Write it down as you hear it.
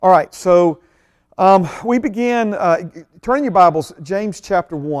All right, so we begin, turning your Bibles, James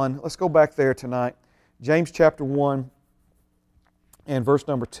chapter 1. Let's go back there tonight. James chapter 1 and verse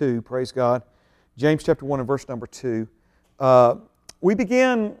number 2, praise God. James chapter 1 and verse number 2. We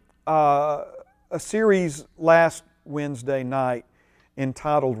began a series last Wednesday night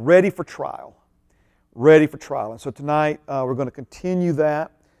entitled Ready for Trial. Ready for Trial. And so tonight we're going to continue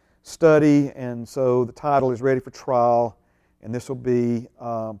that study, and so the title is Ready for Trial, and this will be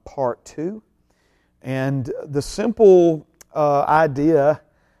part 2. And the simple idea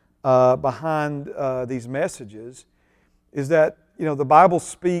behind these messages is that, the Bible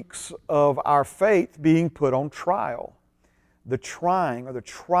speaks of our faith being put on trial. The trying or the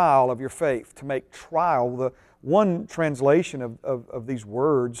trial of your faith, to make trial. The one translation of these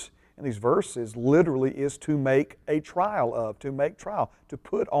words and these verses literally is to make a trial of, to make trial, to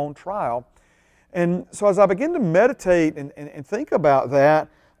put on trial. And so as I begin to meditate and think about that,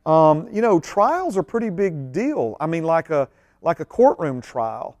 trials are a pretty big deal. I mean, like a courtroom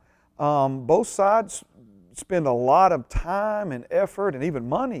trial. Both sides spend a lot of time and effort and even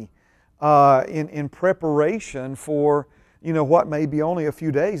money in preparation for, what may be only a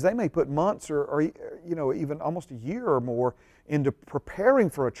few days. They may put months or even almost a year or more into preparing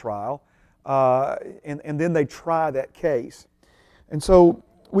for a trial, and then they try that case. And so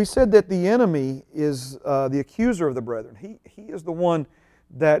we said that the enemy is the accuser of the brethren. He is the one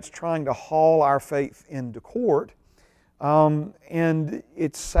that's trying to haul our faith into court. And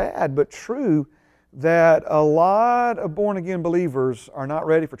it's sad but true that a lot of born-again believers are not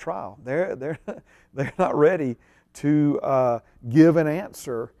ready for trial. They're not ready to give an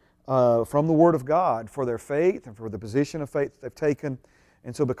answer from the Word of God for their faith and for the position of faith they've taken.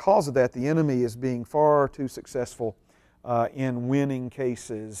 And so because of that, the enemy is being far too successful in winning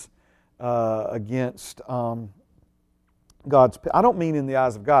cases against God's. I don't mean in the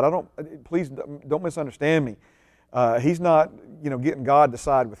eyes of God. Please don't misunderstand me. He's not, getting God to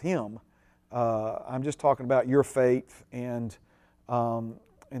side with him. I'm just talking about your faith, and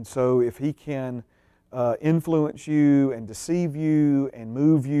so if he can influence you and deceive you and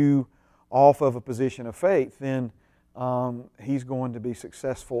move you off of a position of faith, then he's going to be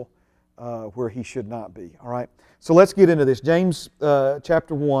successful where he should not be. All right. So let's get into this. James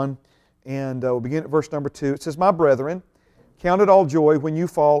chapter 1, and we'll begin at verse number 2. It says, "My brethren, count it all joy when you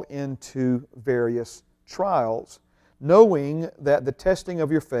fall into various trials, knowing that the testing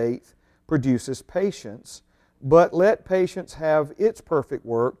of your faith produces patience. But let patience have its perfect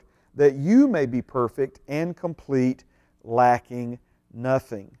work, that you may be perfect and complete, lacking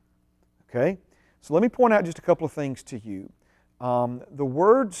nothing." Okay? So let me point out just a couple of things to you. The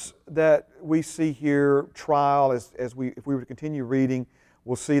words that we see here, trial, if we were to continue reading,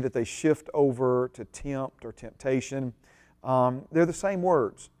 we'll see that they shift over to tempt or temptation. They're the same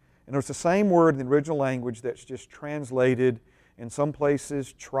words. And there's the same word in the original language that's just translated in some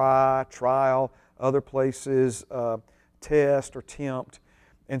places try, trial, other places test or tempt.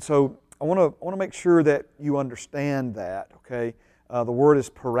 And so I want to make sure that you understand that, okay? The word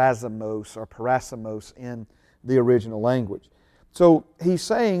is parasimos in the original language. So he's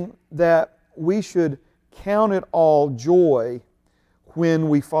saying that we should count it all joy when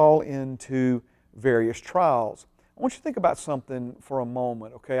we fall into various trials. I want you to think about something for a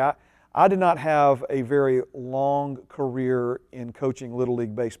moment, okay? I did not have a very long career in coaching Little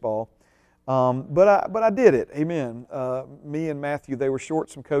League Baseball, but I did it, amen. Me and Matthew, they were short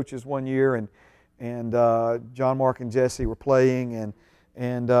some coaches one year, and John, Mark, and Jesse were playing,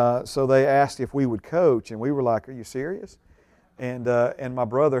 and so they asked if we would coach, and we were like, "Are you serious?" And my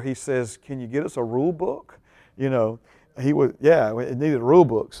brother, he says, "Can you get us a rule book?" It needed a rule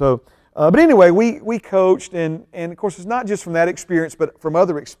book. So, but anyway, we coached, and of course it's not just from that experience, but from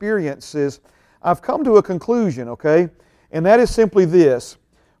other experiences. I've come to a conclusion, okay? And that is simply this: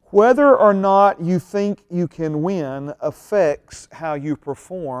 whether or not you think you can win affects how you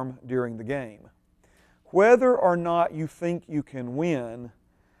perform during the game. Whether or not you think you can win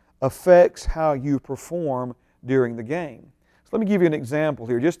affects how you perform during the game. So let me give you an example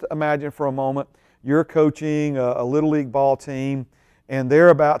here. Just imagine for a moment you're coaching a Little League ball team, and they're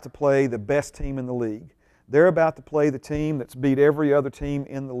about to play the best team in the league. They're about to play the team that's beat every other team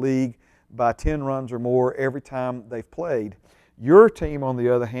in the league by 10 runs or more every time they've played. Your team, on the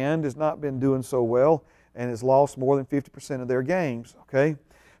other hand, has not been doing so well and has lost more than 50% of their games, okay?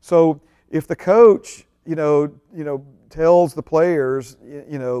 So if the coach, tells the players,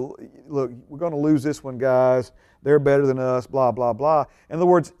 look, we're going to lose this one, guys. They're better than us, blah, blah, blah. In other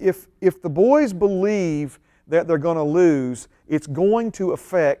words, if the boys believe that they're going to lose, it's going to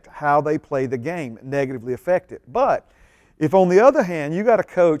affect how they play the game, negatively affect it. But If on the other hand, you got a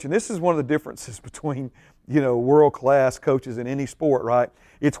coach, and this is one of the differences between, world-class coaches in any sport, right?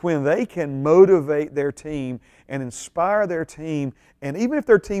 It's when they can motivate their team and inspire their team, and even if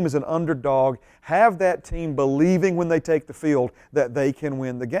their team is an underdog, have that team believing when they take the field that they can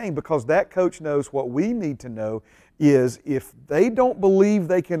win the game, because that coach knows what we need to know is if they don't believe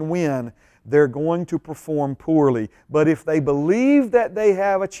they can win, they're going to perform poorly. But if they believe that they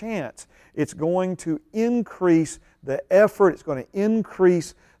have a chance, it's going to increase the effort, it's going to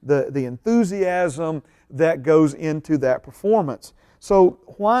increase the enthusiasm that goes into that performance. So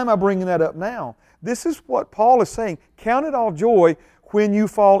why am I bringing that up now? This is what Paul is saying. Count it all joy when you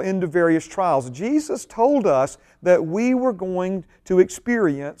fall into various trials. Jesus told us that we were going to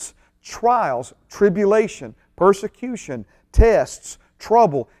experience trials, tribulation, persecution, tests,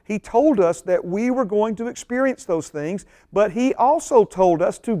 trouble. He told us that we were going to experience those things, but He also told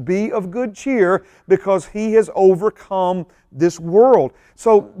us to be of good cheer because He has overcome this world.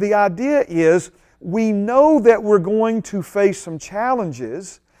 So the idea is we know that we're going to face some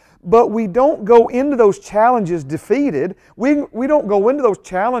challenges, but we don't go into those challenges defeated. We don't go into those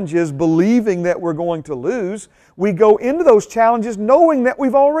challenges believing that we're going to lose. We go into those challenges knowing that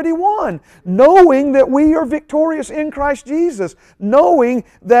we've already won, knowing that we are victorious in Christ Jesus, knowing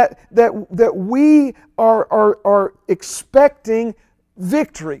that we are expecting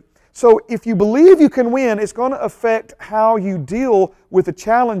victory. So if you believe you can win, it's going to affect how you deal with the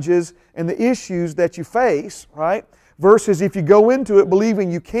challenges and the issues that you face, right? Versus if you go into it believing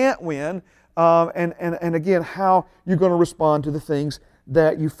you can't win, and again, how you're going to respond to the things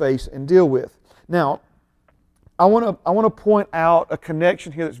that you face and deal with. Now, I want to point out a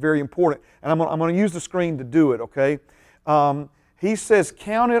connection here that's very important, and I'm going to use the screen to do it, okay? He says,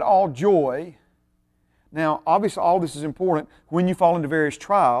 count it all joy. Now, obviously, all this is important when you fall into various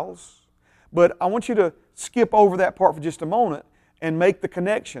trials, but I want you to skip over that part for just a moment and make the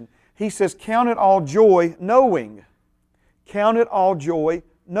connection. He says, count it all joy knowing. Count it all joy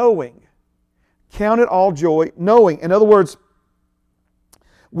knowing. Count it all joy knowing. In other words,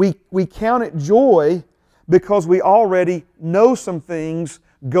 we count it joy because we already know some things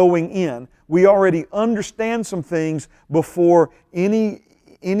going in. We already understand some things before any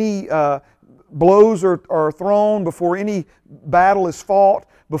blows are thrown, before any battle is fought,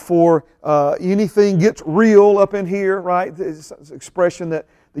 before anything gets real up in here, right? It's an expression that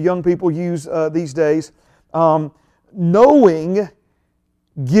the young people use these days. Knowing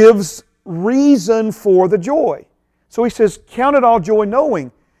gives reason for the joy. So he says, count it all joy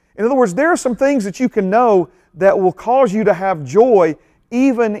knowing. In other words, there are some things that you can know that will cause you to have joy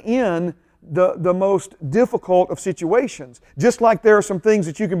even in the most difficult of situations. Just like there are some things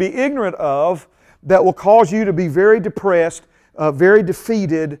that you can be ignorant of that will cause you to be very depressed, very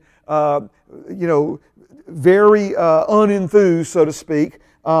defeated, very unenthused, so to speak,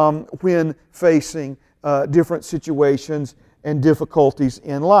 when facing different situations and difficulties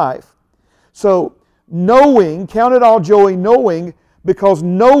in life. So knowing, count it all joy knowing, because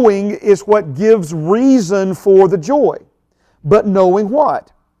knowing is what gives reason for the joy. But knowing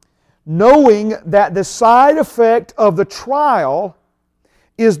what? Knowing that the side effect of the trial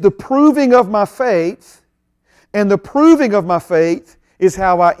is the proving of my faith, and the proving of my faith is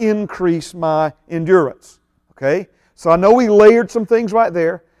how I increase my endurance. Okay? So I know we layered some things right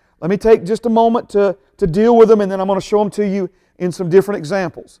there. Let me take just a moment to deal with them, and then I'm going to show them to you in some different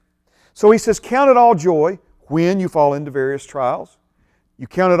examples. So he says, count it all joy when you fall into various trials. You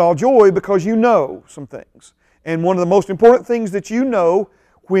count it all joy because you know some things. And one of the most important things that you know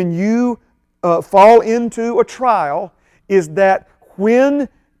when you fall into a trial is that when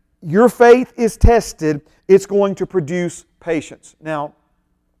your faith is tested, it's going to produce patience. Now,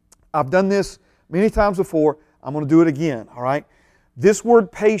 I've done this many times before. I'm going to do it again, all right? This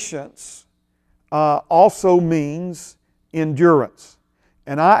word patience also means endurance.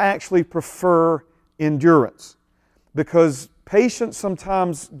 And I actually prefer endurance because patience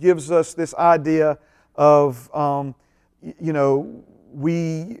sometimes gives us this idea of,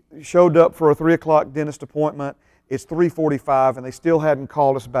 we showed up for a 3 o'clock dentist appointment. It's 3:45 and they still hadn't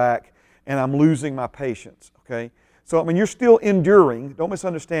called us back, and I'm losing my patience, okay? So, you're still enduring. Don't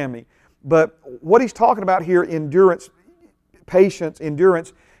misunderstand me. But what he's talking about here, endurance, patience,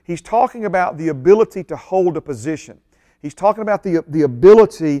 endurance, he's talking about the ability to hold a position. He's talking about the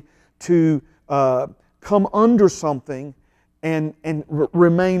ability to come under something and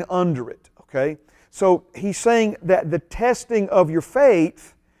remain under it, okay? So he's saying that the testing of your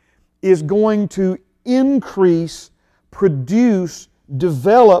faith is going to increase, produce,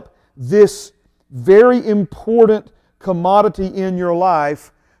 develop this very important commodity in your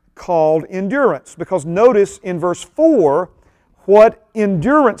life called endurance. Because notice in verse 4 what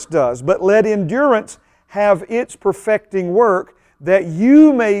endurance does. But let endurance have its perfecting work, that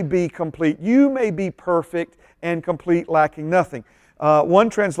you may be complete, you may be perfect and complete, lacking nothing. One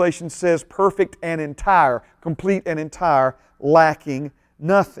translation says perfect and entire, complete and entire, lacking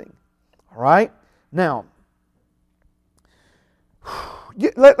nothing. All right? Now,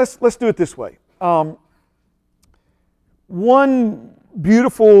 let's do it this way. One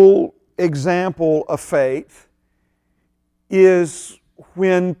beautiful example of faith is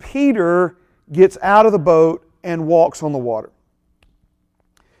when Peter gets out of the boat and walks on the water.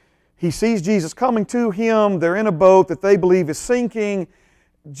 He sees Jesus coming to him. They're in a boat that they believe is sinking.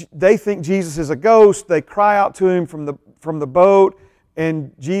 They think Jesus is a ghost. They cry out to him from the boat,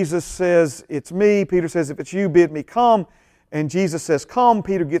 and Jesus says, "It's me." Peter says, "If it's you, bid me come." And Jesus says, "Come."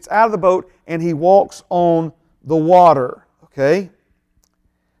 Peter gets out of the boat and he walks on the water. Okay?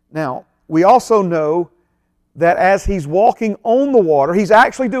 Now, we also know that as he's walking on the water, he's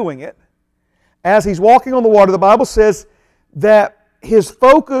actually doing it. As he's walking on the water, the Bible says that his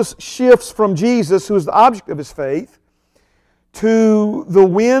focus shifts from Jesus, who is the object of his faith, to the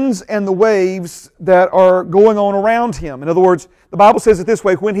winds and the waves that are going on around him. In other words, the Bible says it this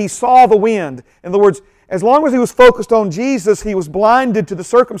way, when he saw the wind, in other words, as long as he was focused on Jesus, he was blinded to the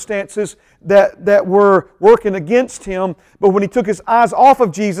circumstances that were working against him. But when he took his eyes off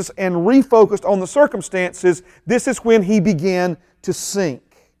of Jesus and refocused on the circumstances, this is when he began to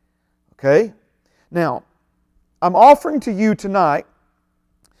sink. Okay? Now, I'm offering to you tonight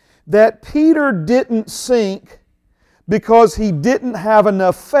that Peter didn't sink because he didn't have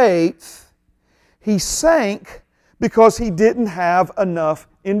enough faith. He sank because he didn't have enough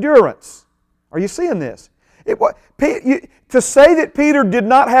endurance. Are you seeing this? To say that Peter did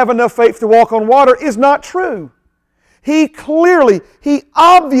not have enough faith to walk on water is not true. He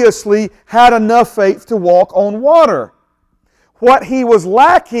obviously had enough faith to walk on water. What he was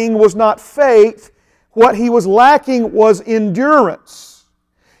lacking was not faith. What he was lacking was endurance.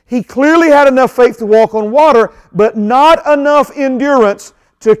 He clearly had enough faith to walk on water, but not enough endurance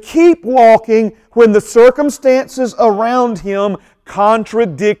to keep walking when the circumstances around him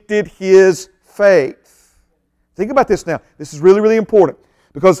contradicted his faith. Think about this now. This is really, really important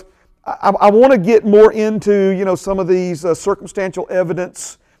because I want to get more into some of these circumstantial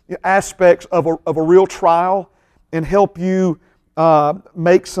evidence aspects of a real trial and help you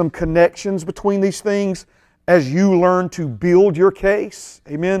make some connections between these things as you learn to build your case.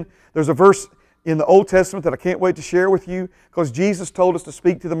 Amen. There's a verse in the Old Testament that I can't wait to share with you because Jesus told us to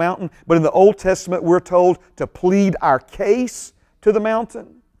speak to the mountain, but in the Old Testament we're told to plead our case to the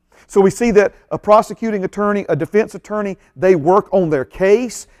mountain. So we see that a prosecuting attorney, a defense attorney, they work on their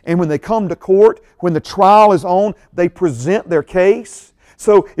case, and when they come to court, when the trial is on, they present their case.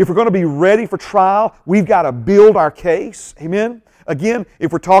 So if we're going to be ready for trial, we've got to build our case. Amen? Again,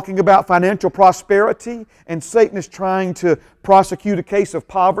 if we're talking about financial prosperity and Satan is trying to prosecute a case of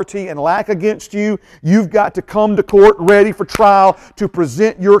poverty and lack against you, you've got to come to court ready for trial to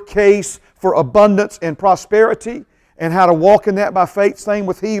present your case for abundance and prosperity and how to walk in that by faith. Same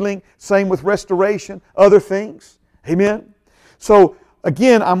with healing, same with restoration, other things. Amen? So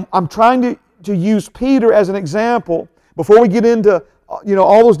again, I'm trying to use Peter as an example before we get into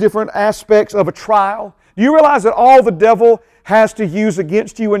all those different aspects of a trial. Do you realize that all the devil has to use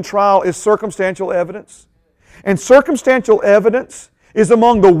against you in trial is circumstantial evidence? And circumstantial evidence is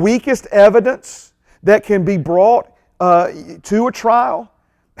among the weakest evidence that can be brought to a trial.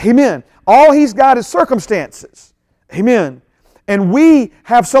 Amen. All he's got is circumstances. Amen. And we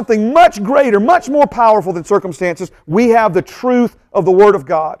have something much greater, much more powerful than circumstances. We have the truth of the Word of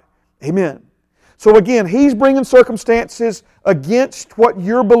God. Amen. So again, he's bringing circumstances against what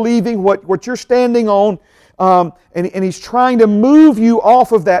you're believing, what you're standing on, and he's trying to move you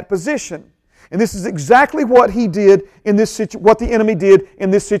off of that position. And this is exactly what he did in this what the enemy did in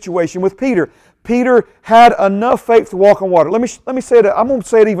this situation with Peter. Peter had enough faith to walk on water. Let me say it. I'm going to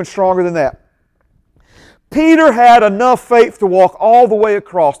say it even stronger than that. Peter had enough faith to walk all the way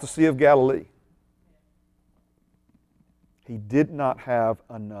across the Sea of Galilee. He did not have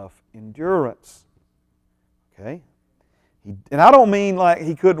enough endurance. Okay? And I don't mean like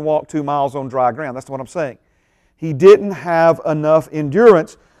he couldn't walk 2 miles on dry ground. That's what I'm saying. He didn't have enough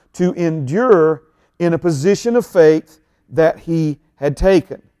endurance to endure in a position of faith that he had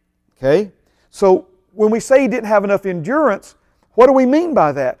taken. Okay? So when we say he didn't have enough endurance, what do we mean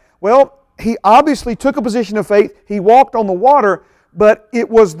by that? Well, he obviously took a position of faith. He walked on the water, but it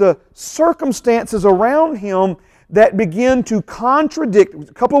was the circumstances around him that began to contradict.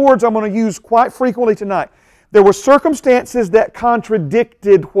 A couple of words I'm going to use quite frequently tonight. There were circumstances that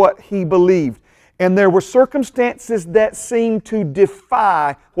contradicted what he believed. And there were circumstances that seemed to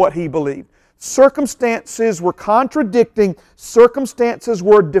defy what he believed. Circumstances were contradicting, circumstances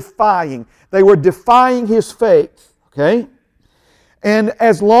were defying. They were defying his faith, okay? And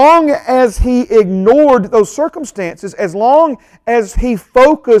as long as he ignored those circumstances, as long as he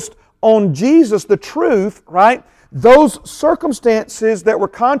focused on Jesus, the truth, right? Those circumstances that were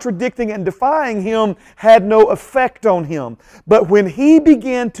contradicting and defying him had no effect on him. But when he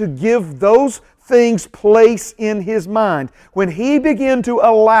began to give those things place in his mind, when he began to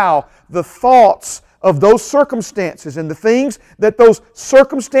allow the thoughts of those circumstances and the things that those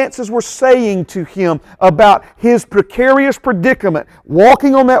circumstances were saying to him about his precarious predicament,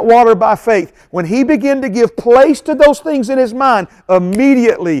 walking on that water by faith, when he began to give place to those things in his mind,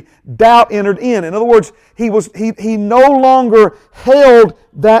 immediately doubt entered in. In other words, he no longer held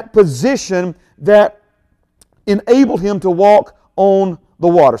that position that enabled him to walk on the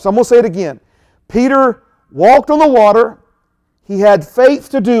water. So I'm going to say it again. Peter walked on the water. He had faith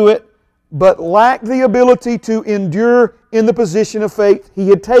to do it, but lacked the ability to endure in the position of faith he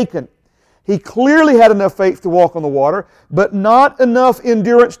had taken. He clearly had enough faith to walk on the water, but not enough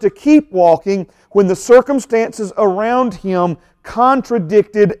endurance to keep walking when the circumstances around him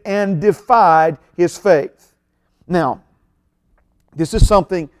contradicted and defied his faith. Now, this is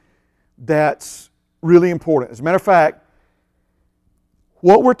something that's really important. As a matter of fact,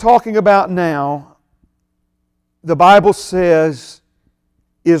 what we're talking about now, the Bible says,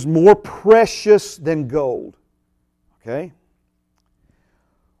 is more precious than gold. Okay?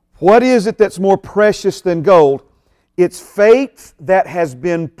 What is it that's more precious than gold? It's faith that has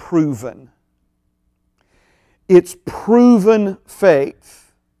been proven. It's proven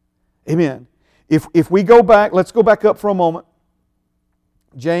faith. Amen. If we go back, let's go back up for a moment.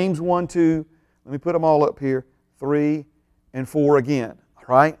 James 1, 2, let me put them all up here. 3 and 4 again.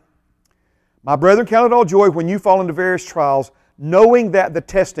 Right? My brethren, count it all joy when you fall into various trials, knowing that the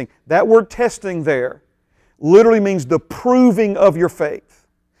testing, that word testing there, literally means the proving of your faith.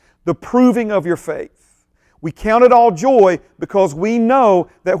 The proving of your faith. We count it all joy because we know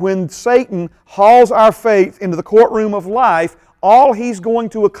that when Satan hauls our faith into the courtroom of life, all he's going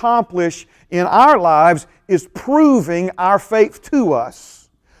to accomplish in our lives is proving our faith to us.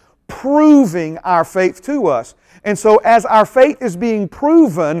 Proving our faith to us. And so as our faith is being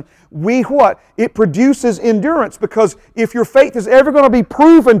proven, it produces endurance, because if your faith is ever going to be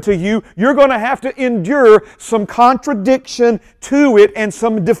proven to you, you're going to have to endure some contradiction to it and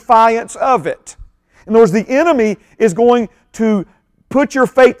some defiance of it. In other words, the enemy is going to put your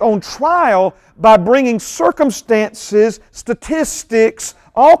faith on trial by bringing circumstances, statistics,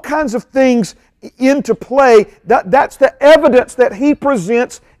 all kinds of things into play. That's the evidence that he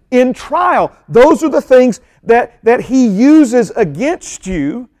presents in trial. Those are the things that he uses against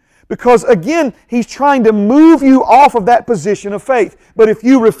you, because again, he's trying to move you off of that position of faith. But if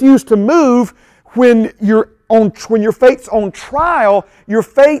you refuse to move when your faith's on trial, your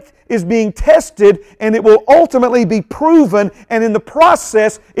faith is being tested, and it will ultimately be proven, and in the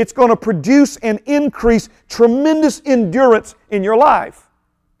process, it's going to produce and increase tremendous endurance in your life.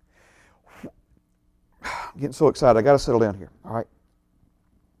 I'm getting so excited. I got to settle down here. All right.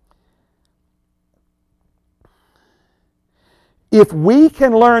 If we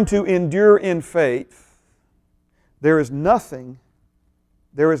can learn to endure in faith, there is nothing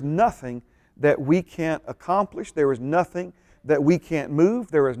that we can't accomplish. There is nothing that we can't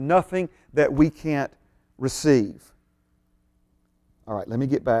move. There is nothing that we can't receive. All right, let me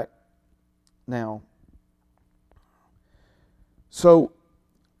get back now. So,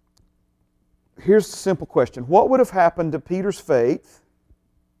 here's a simple question. What would have happened to Peter's faith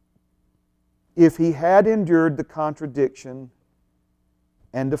if he had endured the contradiction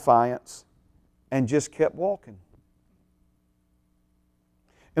and defiance and just kept walking?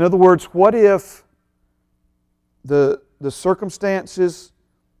 In other words, what if the circumstances,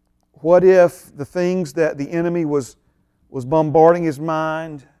 what if the things that the enemy was bombarding his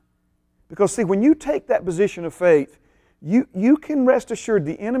mind? Because see, when you take that position of faith, you can rest assured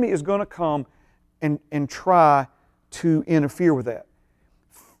the enemy is going to come and try to interfere with that.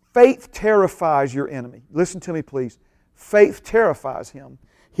 Faith terrifies your enemy. Listen to me, please. Faith terrifies him.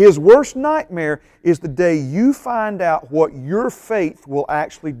 His worst nightmare is the day you find out what your faith will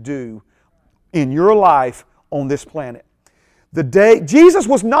actually do in your life on this planet. The day Jesus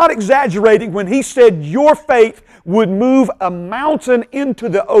was not exaggerating when He said your faith would move a mountain into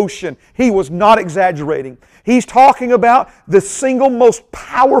the ocean. He was not exaggerating. He's talking about the single most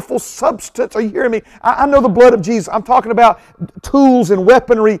powerful substance. Are you hearing me? I know the blood of Jesus. I'm talking about tools and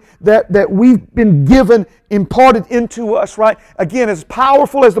weaponry that we've been given, imparted into us, right? Again, as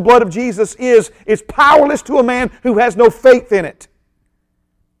powerful as the blood of Jesus is, it's powerless to a man who has no faith in it.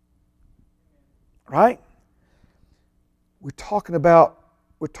 Right? We're talking about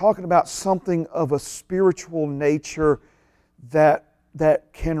something of a spiritual nature that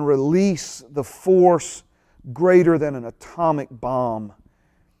can release the force greater than an atomic bomb.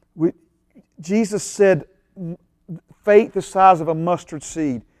 Jesus said faith the size of a mustard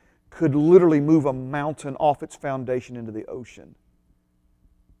seed could literally move a mountain off its foundation into the ocean.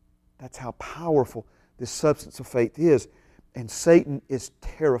 That's how powerful this substance of faith is. And Satan is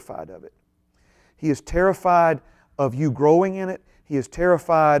terrified of it. He is terrified of you growing in it. He is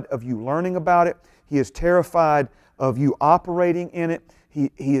terrified of you learning about it. He is terrified of you operating in it.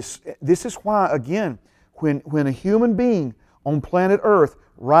 This is why, again, when a human being on planet Earth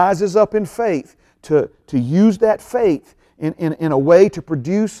rises up in faith to use that faith in a way to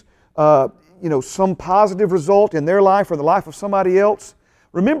produce some positive result in their life or the life of somebody else.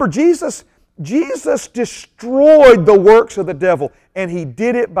 Remember, Jesus destroyed the works of the devil, and He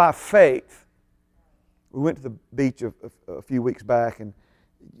did it by faith. We went to the beach a few weeks back, and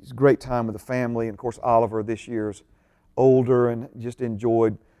it was a great time with the family. And of course, Oliver this year's older and just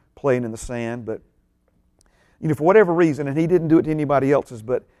enjoyed playing in the sand. But for whatever reason, and he didn't do it to anybody else's,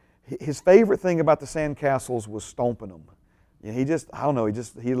 but his favorite thing about the sand castles was stomping them. He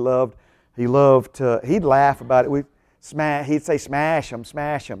loved to, he'd laugh about it. He'd say smash them,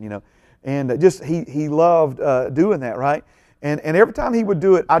 and he loved doing that, right? And every time he would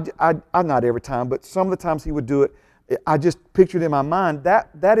do it, I not every time, but some of the times he would do it, I just pictured in my mind that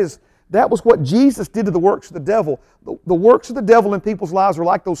was what Jesus did to the works of the devil. The works of the devil in people's lives are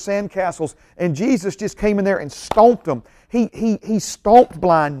like those sandcastles, and Jesus just came in there and stomped them. He stomped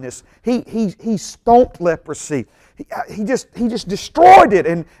blindness. He stomped leprosy. He just destroyed it,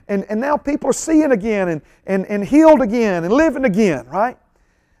 and now people are seeing again and healed again and living again, right?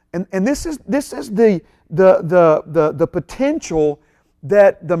 And this is the potential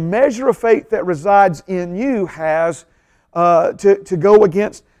that the measure of faith that resides in you has to go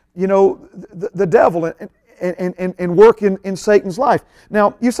against the devil and work in Satan's life.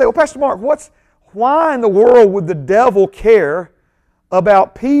 Now you say, well, Pastor Mark, why in the world would the devil care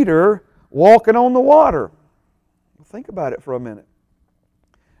about Peter walking on the water? Well, think about it for a minute.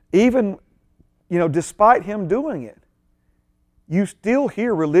 Even despite him doing it, you still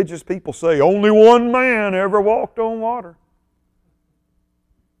hear religious people say, only one man ever walked on water.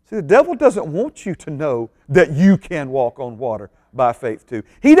 See, the devil doesn't want you to know that you can walk on water by faith too.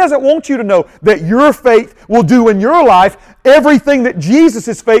 He doesn't want you to know that your faith will do in your life everything that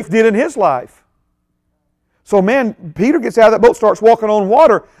Jesus' faith did in His life. So man, Peter gets out of that boat, starts walking on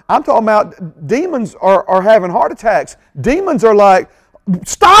water. I'm talking about demons are having heart attacks. Demons are like,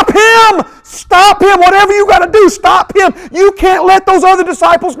 stop him! Stop him! Whatever you got to do, stop him! You can't let those other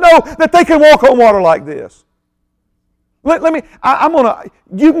disciples know that they can walk on water like this.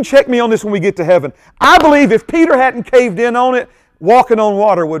 You can check me on this when we get to heaven. I believe if Peter hadn't caved in on it, walking on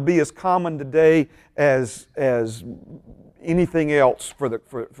water would be as common today as anything else for the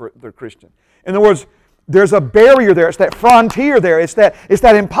Christian. In other words, there's a barrier there. It's that frontier there. It's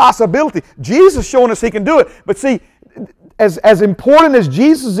that impossibility. Jesus showing us He can do it. But see, as important as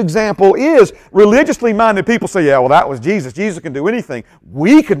Jesus' example is, religiously minded people say, yeah, well, that was Jesus. Jesus can do anything.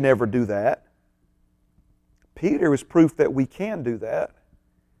 We could never do that. Peter is proof that we can do that.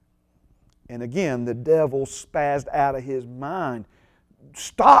 And again, the devil spazzed out of his mind.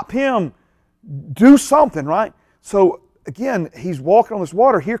 Stop him. Do something, right? So again, he's walking on this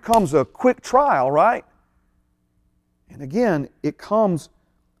water. Here comes a quick trial, right? And again, it comes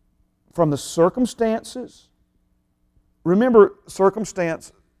from the circumstances. Remember,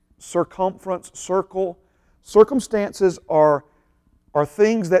 circumstance, circumference, circle. Circumstances are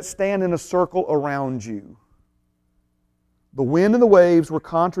things that stand in a circle around you. The wind and the waves were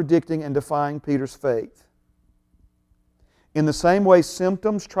contradicting and defying Peter's faith. In the same way,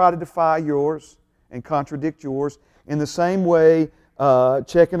 symptoms try to defy yours and contradict yours. In the same way,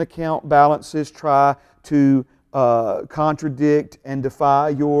 checking account balances try to contradict and defy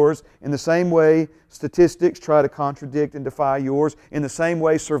yours. In the same way, statistics try to contradict and defy yours. In the same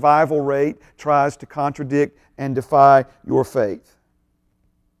way, survival rate tries to contradict and defy your faith.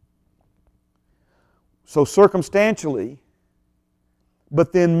 So circumstantially,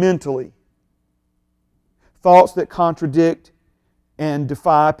 but then mentally, thoughts that contradict and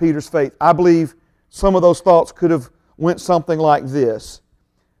defy Peter's faith. I believe some of those thoughts could have went something like this.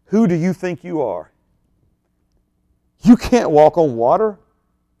 Who do you think you are? You can't walk on water.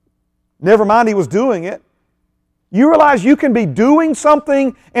 Never mind he was doing it. You realize you can be doing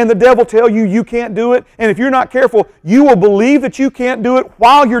something and the devil tell you you can't do it, and if you're not careful, you will believe that you can't do it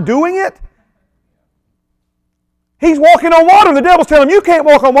while you're doing it? He's walking on water and the devil's telling him, you can't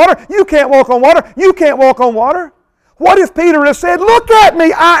walk on water, you can't walk on water, you can't walk on water. What if Peter has said, look at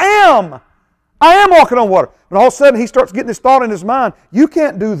me, I am walking on water. But all of a sudden he starts getting this thought in his mind, you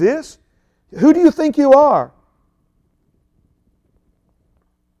can't do this. Who do you think you are?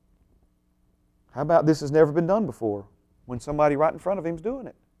 How about this has never been done before when somebody right in front of him is doing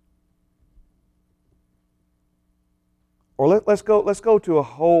it? Or let's go to a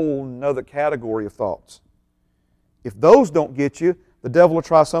whole nother category of thoughts. If those don't get you, the devil will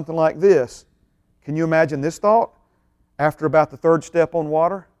try something like this. Can you imagine this thought after about the third step on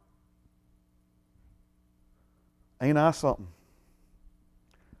water? Ain't I something?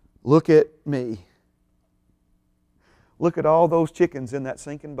 Look at me. Look at all those chickens in that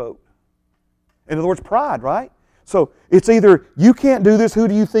sinking boat. In other words, pride, right? So it's either you can't do this, who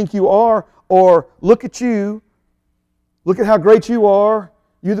do you think you are? Or look at you, look at how great you are,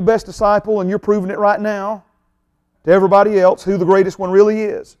 you're the best disciple and you're proving it right now to everybody else who the greatest one really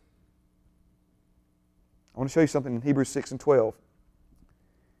is. I want to show you something in Hebrews 6 and 12.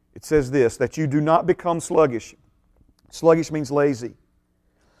 It says this, that you do not become sluggish. Sluggish means lazy.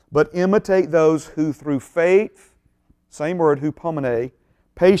 But imitate those who through faith, same word, hupomene,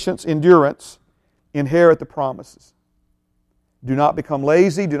 patience, endurance, inherit the promises. Do not become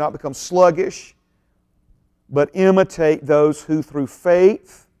lazy, do not become sluggish, but imitate those who through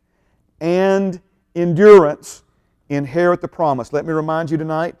faith and endurance inherit the promise. Let me remind you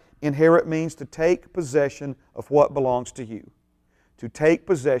tonight, inherit means to take possession of what belongs to you. To take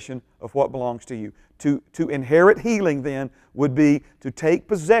possession of what belongs to you. To inherit healing then would be to take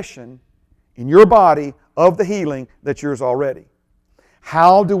possession in your body of the healing that's yours already.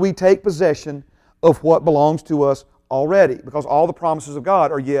 How do we take possession of what belongs to us already? Because all the promises of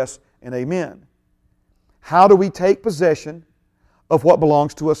God are yes and amen. How do we take possession of what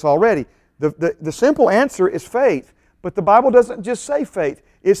belongs to us already? The simple answer is faith. But the Bible doesn't just say faith.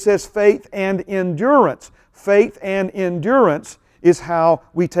 It says faith and endurance. Faith and endurance is how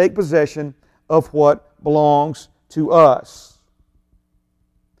we take possession of what belongs to us.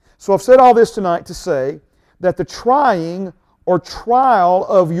 So I've said all this tonight to say that the trying or trial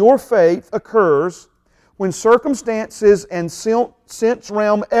of your faith occurs when circumstances and sense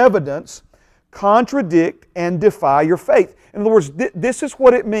realm evidence contradict and defy your faith. In other words, this is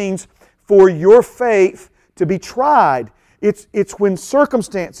what it means for your faith to be tried. It's when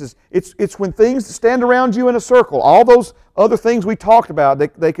circumstances, it's when things stand around you in a circle. All those other things we talked about,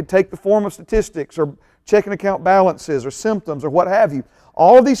 they could take the form of statistics or checking account balances or symptoms or what have you.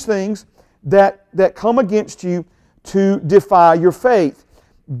 All of these things that come against you to defy your faith.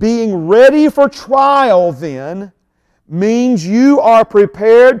 Being ready for trial then means you are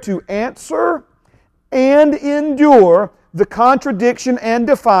prepared to answer and endure the contradiction and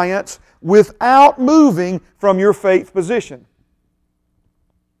defiance without moving from your faith position.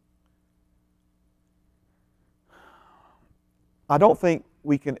 I don't think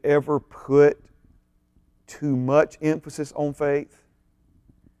we can ever put too much emphasis on faith.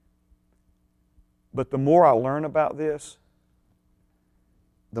 But the more I learn about this,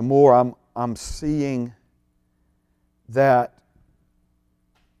 the more I'm seeing that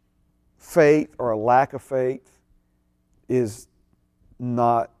faith or a lack of faith is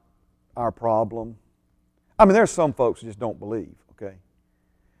not our problem. I mean, there are some folks who just don't believe, okay?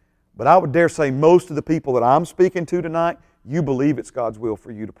 But I would dare say most of the people that I'm speaking to tonight, you believe it's God's will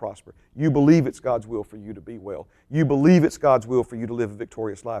for you to prosper. You believe it's God's will for you to be well. You believe it's God's will for you to live a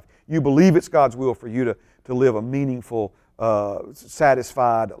victorious life. You believe it's God's will for you to live a meaningful,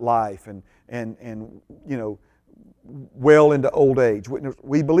 satisfied life and you know, well into old age.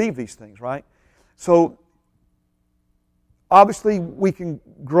 We believe these things, right? So obviously we can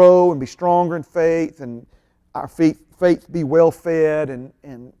grow and be stronger in faith and our faith be well fed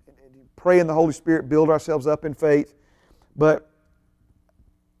and pray in the Holy Spirit, build ourselves up in faith. But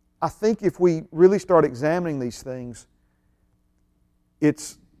I think if we really start examining these things,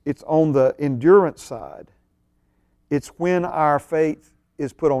 it's on the endurance side. It's when our faith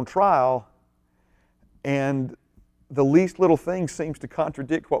is put on trial and the least little thing seems to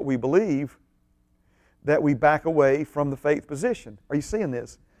contradict what we believe, that we back away from the faith position. Are you seeing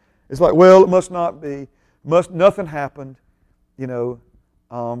this? It's like, well, it must not be. Nothing happened.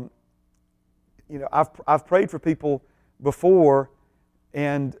 I've prayed for people before,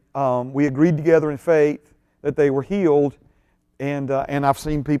 and we agreed together in faith that they were healed, and I've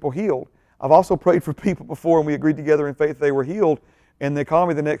seen people healed. I've also prayed for people before and we agreed together in faith they were healed, and they call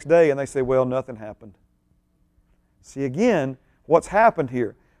me the next day and they say, well, nothing happened. See, again, what's happened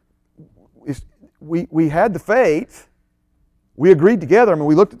here is we had the faith. We agreed together. I mean,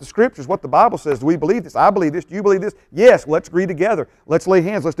 we looked at the Scriptures, what the Bible says. Do we believe this? I believe this. Do you believe this? Yes, let's agree together. Let's lay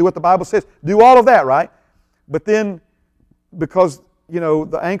hands. Let's do what the Bible says. Do all of that, right? But then, because,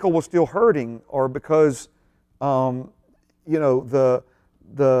 the ankle was still hurting, or because, the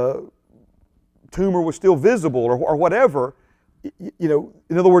tumor was still visible, or whatever, in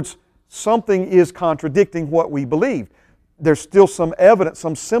other words, something is contradicting what we believed. There's still some evidence,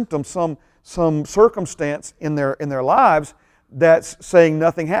 some symptom, some circumstance in their lives that's saying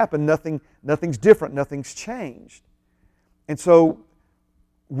nothing happened, nothing's different, nothing's changed. And so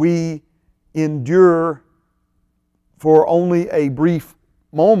we endure for only a brief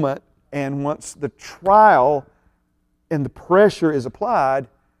moment, and once the trial and the pressure is applied,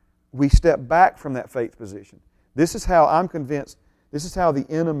 we step back from that faith position. This is how I'm convinced, this is how the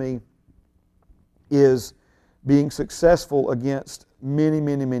enemy is being successful against many,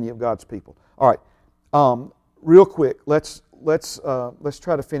 many, many of God's people. All right, real quick, let's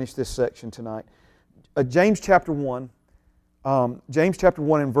try to finish this section tonight. James chapter 1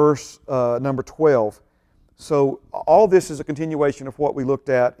 and verse number 12. So all this is a continuation of what we looked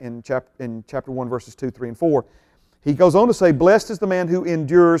at in chapter 1, verses 2, 3, and 4. He goes on to say, blessed is the man who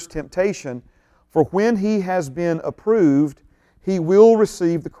endures temptation, for when he has been approved, he will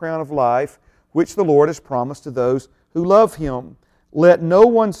receive the crown of life, which the Lord has promised to those who love Him. Let no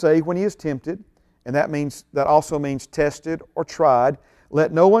one say when he is tempted, and that also means tested or tried.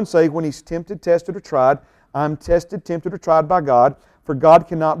 Let no one say when he's tempted, tested, or tried, I'm tested, tempted, or tried by God, for God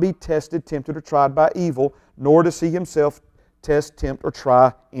cannot be tested, tempted, or tried by evil, nor does He Himself test, tempt, or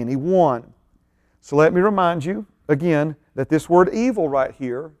try anyone. So let me remind you again that this word evil right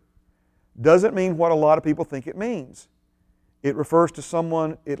here doesn't mean what a lot of people think it means. It refers to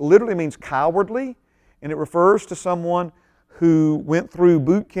someone, it literally means cowardly, and it refers to someone who went through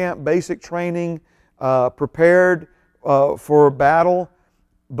boot camp, basic training, prepared for battle,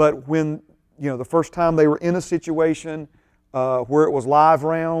 but when, the first time they were in a situation where it was live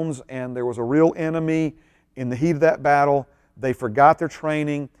rounds and there was a real enemy in the heat of that battle, they forgot their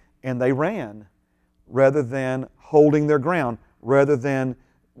training and they ran rather than holding their ground, rather than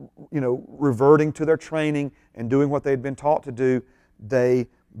reverting to their training and doing what they'd been taught to do, they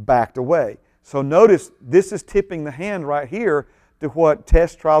backed away. So notice, this is tipping the hand right here to what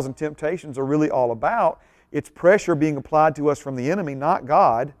tests, trials, and temptations are really all about. It's pressure being applied to us from the enemy, not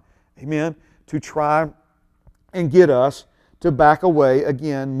God, amen, to try and get us to back away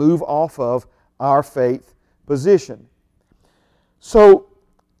again, move off of our faith position. So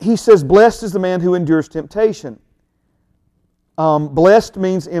he says, blessed is the man who endures temptation. Blessed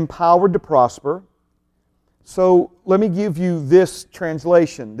means empowered to prosper. So let me give you this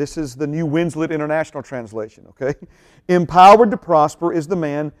translation. This is the New Winslet International Translation, okay? Empowered to prosper is the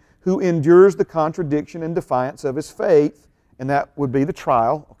man who endures the contradiction and defiance of his faith, and that would be the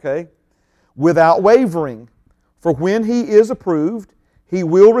trial, okay? Without wavering, for when he is approved, he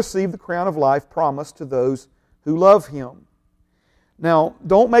will receive the crown of life promised to those who love him. Now,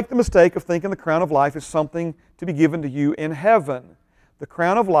 don't make the mistake of thinking the crown of life is something to be given to you in heaven. The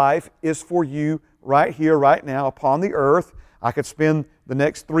crown of life is for you right here, right now, upon the earth. I could spend the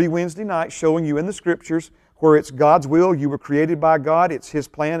next 3 Wednesday nights showing you in the Scriptures where it's God's will. You were created by God. It's His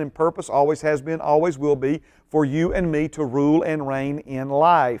plan and purpose, always has been, always will be, for you and me to rule and reign in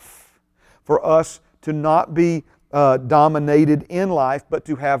life. For us to not be dominated in life, but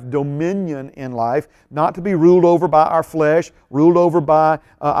to have dominion in life, not to be ruled over by our flesh, ruled over by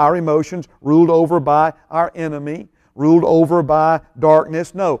our emotions, ruled over by our enemy, ruled over by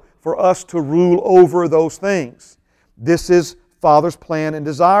darkness. No, for us to rule over those things. This is Father's plan and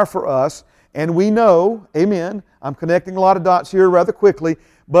desire for us, and we know, amen, I'm connecting a lot of dots here rather quickly,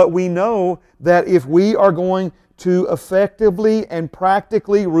 but we know that if we are going to effectively and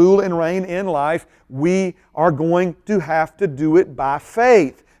practically rule and reign in life, we are going to have to do it by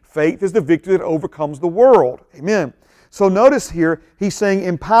faith. Faith is the victory that overcomes the world. Amen. So notice here, he's saying,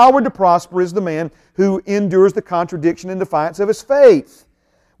 empowered to prosper is the man who endures the contradiction and defiance of his faith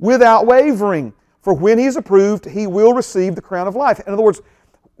without wavering. For when he is approved, he will receive the crown of life. In other words,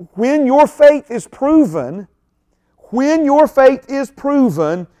 when your faith is proven,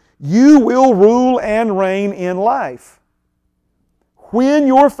 you will rule and reign in life. When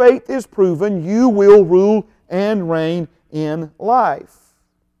your faith is proven, you will rule and reign in life.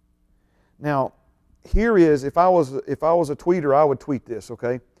 Now, here is, if I was a tweeter, I would tweet this,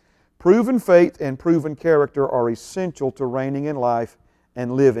 okay? Proven faith and proven character are essential to reigning in life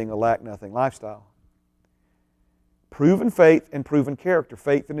and living a lack-nothing lifestyle. Proven faith and proven character.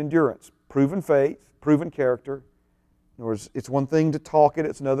 Faith and endurance. Proven faith, proven character. In other words, it's one thing to talk it,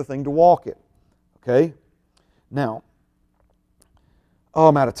 it's another thing to walk it. Okay? Now,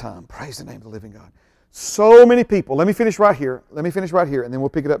 I'm out of time. Praise the name of the living God. So many people, let me finish right here, and then we'll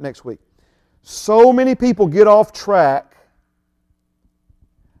pick it up next week. So many people get off track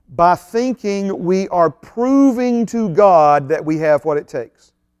by thinking we are proving to God that we have what it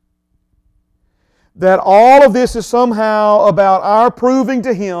takes. That all of this is somehow about our proving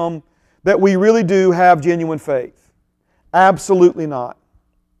to Him that we really do have genuine faith. Absolutely not.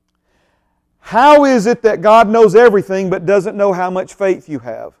 How is it that God knows everything but doesn't know how much faith you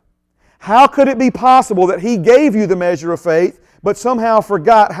have? How could it be possible that He gave you the measure of faith but somehow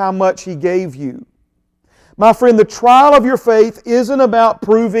forgot how much He gave you? My friend, the trial of your faith isn't about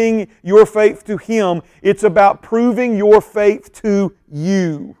proving your faith to Him. It's about proving your faith to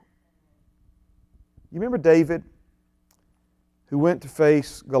you. You remember David, who went to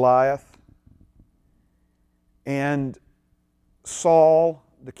face Goliath? And Saul,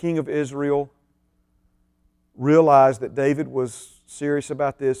 the king of Israel, realized that David was serious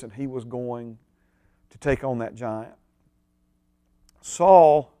about this and he was going to take on that giant.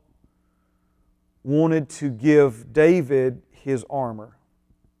 Saul wanted to give David his armor.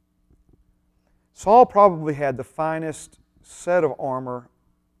 Saul probably had the finest set of armor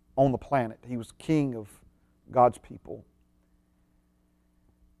on the planet. He was king of God's people.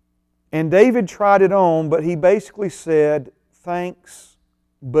 And David tried it on, but he basically said, thanks,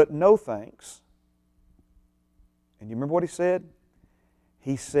 but no thanks. And you remember what he said?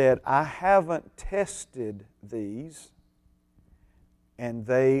 He said, I haven't tested these, and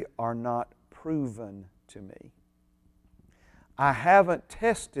they are not proven to me. I haven't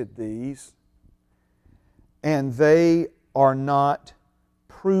tested these, and they are not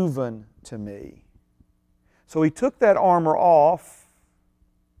proven to me. So he took that armor off,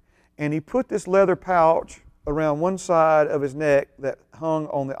 and he put this leather pouch around one side of his neck that hung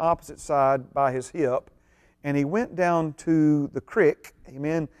on the opposite side by his hip, and he went down to the creek.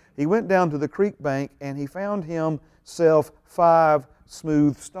 Amen. He went down to the creek bank, and he found himself 5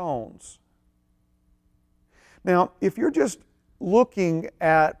 smooth stones. Now, if you're just looking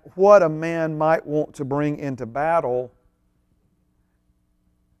at what a man might want to bring into battle,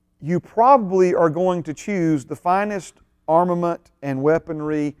 you probably are going to choose the finest armament and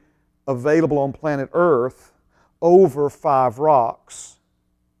weaponry available on planet Earth over 5 rocks.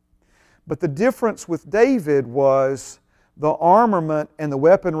 But the difference with David was the armament and the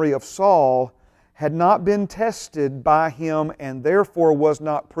weaponry of Saul had not been tested by him and therefore was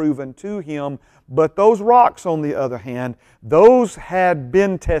not proven to him. But those rocks, on the other hand, those had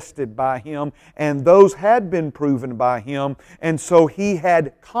been tested by him and those had been proven by him. And so he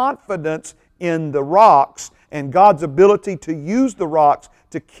had confidence in the rocks and God's ability to use the rocks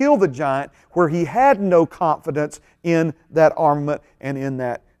to kill the giant, where he had no confidence in that armament and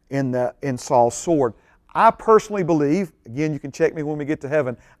in Saul's sword. I personally believe, again, you can check me when we get to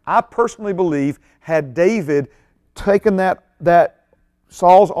heaven, I personally believe had David taken that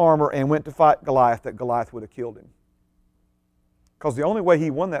Saul's armor and went to fight Goliath, that Goliath would have killed him. Because the only way he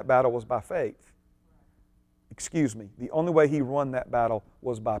won that battle was by faith. The only way he won that battle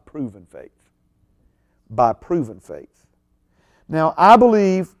was by proven faith. By proven faith. Now, I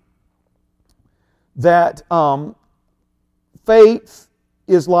believe that faith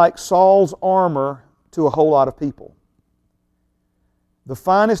is like Saul's armor to a whole lot of people. The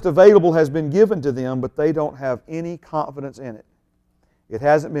finest available has been given to them, but they don't have any confidence in it. It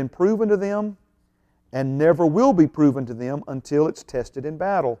hasn't been proven to them and never will be proven to them until it's tested in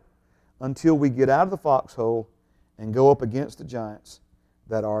battle, until we get out of the foxhole and go up against the giants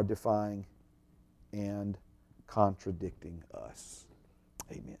that are defying and contradicting us.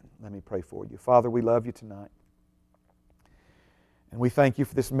 Amen. Let me pray for you. Father, we love you tonight. And we thank you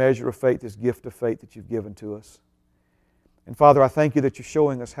for this measure of faith, this gift of faith that you've given to us. And Father, I thank you that you're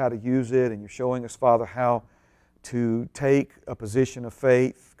showing us how to use it, and you're showing us, Father, how to take a position of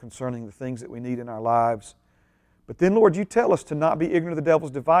faith concerning the things that we need in our lives. But then, Lord, you tell us to not be ignorant of the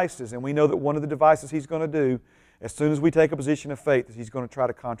devil's devices, and we know that one of the devices he's going to do as soon as we take a position of faith is he's going to try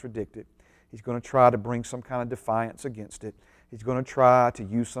to contradict it. He's going to try to bring some kind of defiance against it. He's going to try to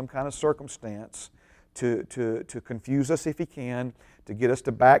use some kind of circumstance to confuse us if he can, to get us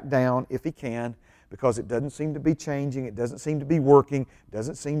to back down if he can, because it doesn't seem to be changing, it doesn't seem to be working, it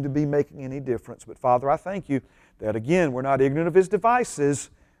doesn't seem to be making any difference. But Father, I thank you that again, we're not ignorant of his devices,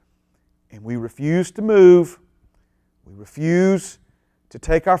 and we refuse to move. We refuse to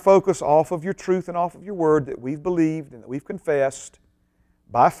take our focus off of your truth and off of your word that we've believed and that we've confessed.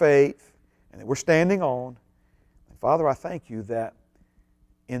 by faith and that we're standing on. And Father, I thank you that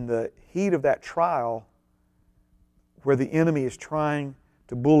in the heat of that trial where the enemy is trying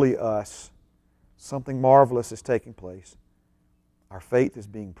to bully us, something marvelous is taking place. Our faith is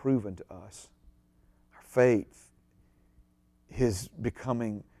being proven to us. Our faith is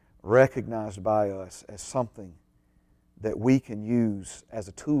becoming recognized by us as something that we can use as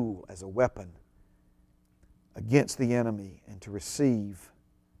a tool, as a weapon against the enemy, and to receive,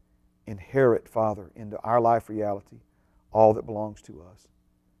 inherit, Father, into our life reality all that belongs to us.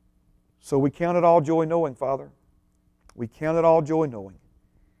 So we count it all joy knowing, Father. We count it all joy knowing.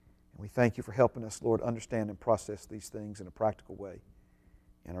 And we thank you for helping us, Lord, understand and process these things in a practical way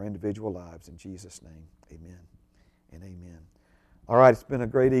in our individual lives. In Jesus' name, amen and amen. All right, it's been a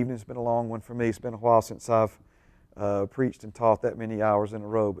great evening. It's been a long one for me. It's been a while since I've preached and taught that many hours in a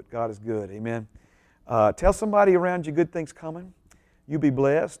row, but God is good. Amen. Tell somebody around you good things coming. You be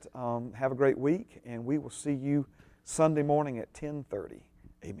blessed. Have a great week, and we will see you Sunday morning at 10:30.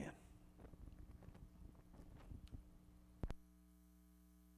 Amen.